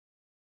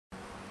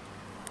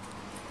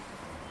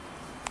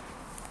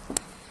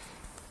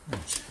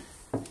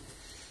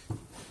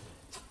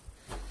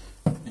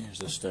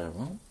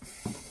stairwell.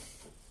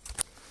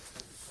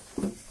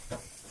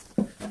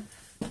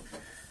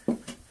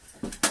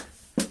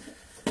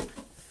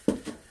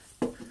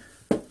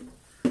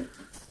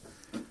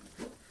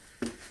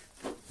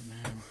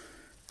 Now,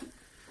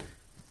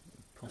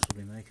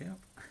 possibly make out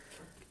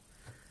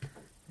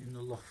in the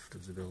loft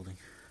of the building.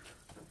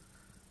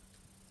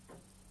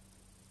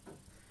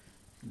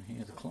 You can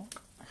hear the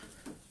clock.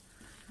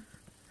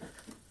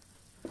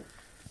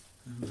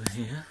 Over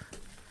here,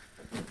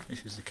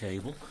 this is the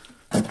cable.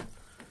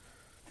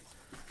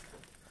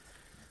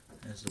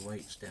 There's the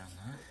weights down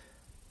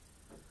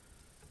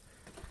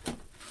there.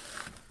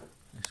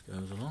 This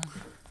goes along.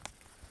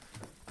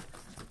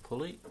 The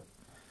pulley,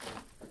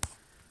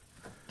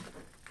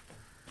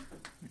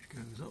 which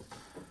goes up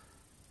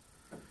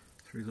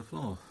through the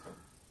floor,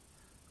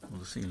 or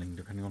the ceiling,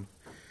 depending on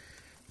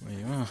where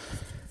you are.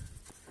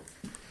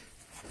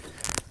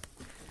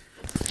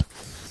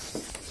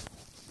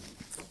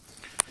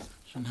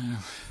 So now,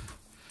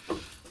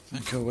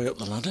 make our way up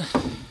the ladder.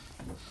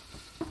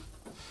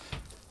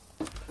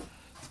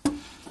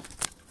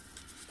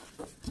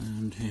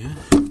 And here,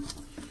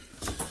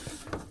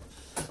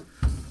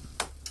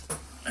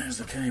 there's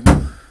the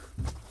cable.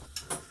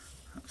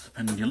 That's the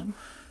pendulum.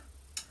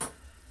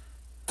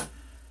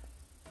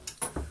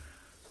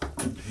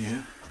 And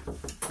here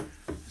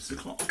is the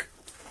clock.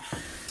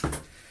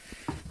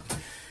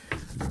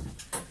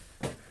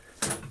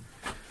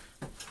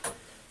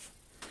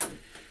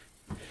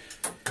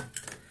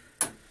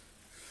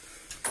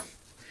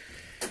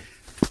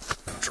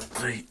 Drop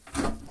the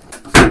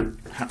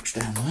hatch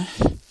down there.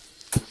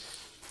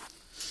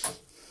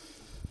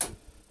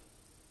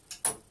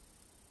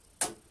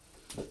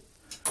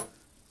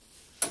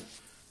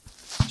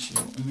 See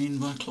what we mean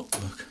by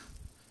clockwork.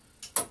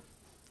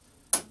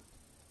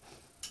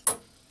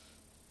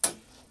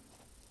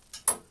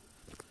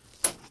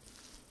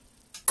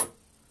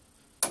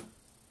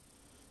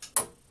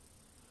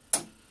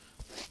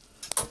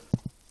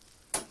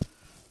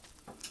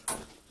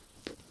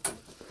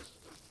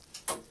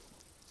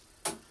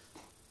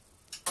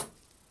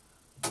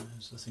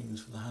 There's the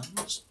things for the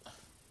hands.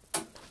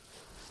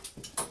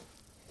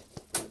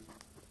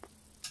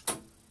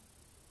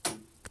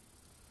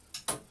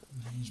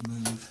 And these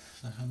move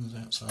the hands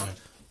outside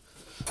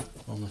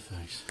on the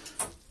face.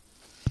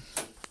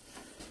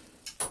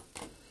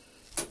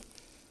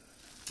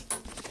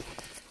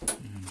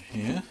 And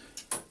here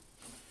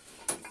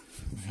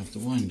we have the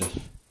winder.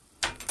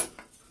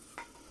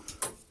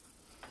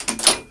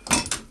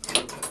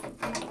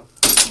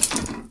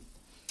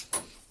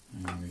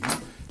 There we go.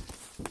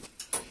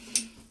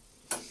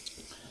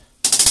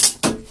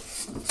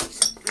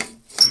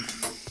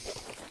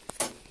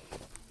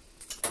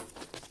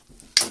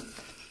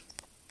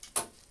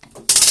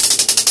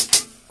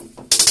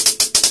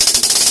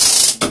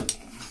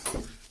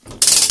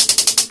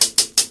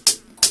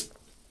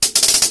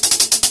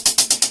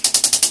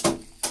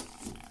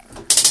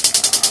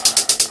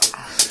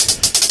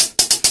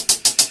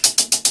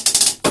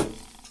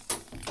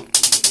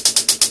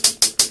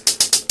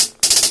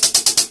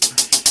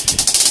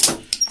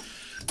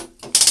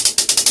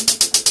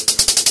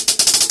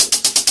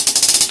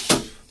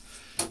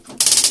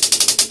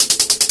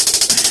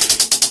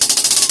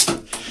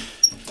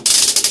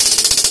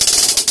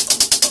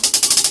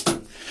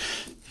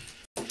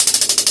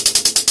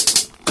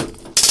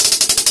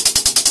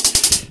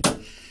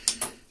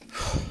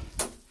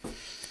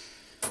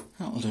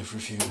 That'll do for a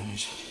few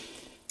days.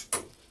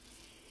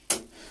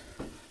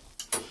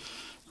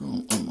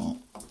 Oh, one more.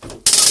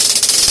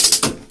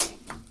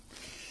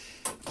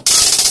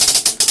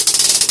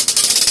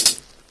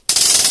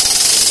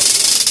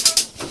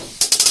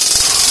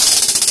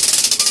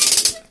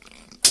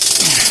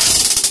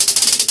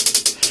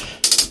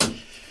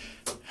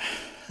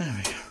 There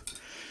we go.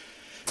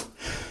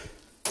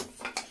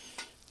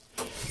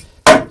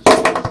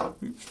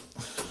 Oops.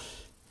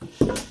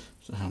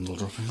 There's the handle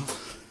dropping off.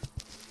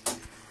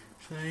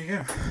 So there you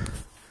go.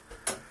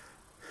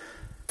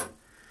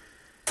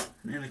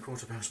 Nearly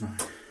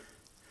 9:15.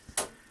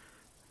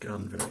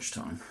 Garden Village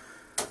time.